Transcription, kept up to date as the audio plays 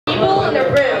in the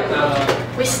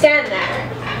room. We stand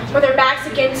there, with our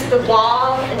backs against the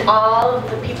wall and all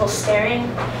of the people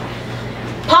staring.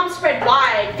 Palms spread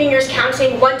wide, fingers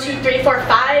counting 1, 2, 3, 4,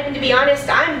 5, and to be honest,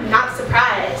 I'm not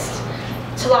surprised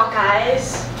to lock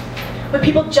eyes with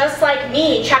people just like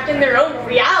me, trapped in their own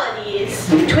realities,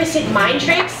 twisted mind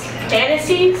tricks,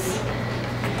 fantasies.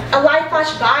 A life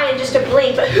flashed by in just a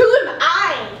blink, but who am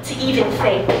I to even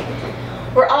think?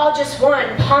 We're all just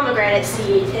one pomegranate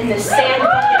seed in the sand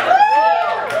bucket of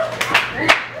fear.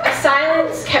 A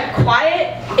silence kept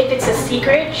quiet. If it's a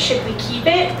secret, should we keep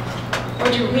it?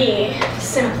 Or do we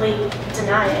simply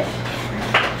deny it?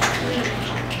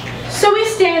 So we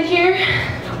stand here,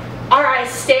 our eyes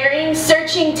staring,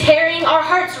 searching, tearing, our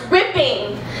hearts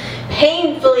ripping,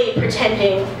 painfully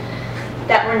pretending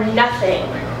that we're nothing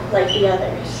like the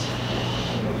others.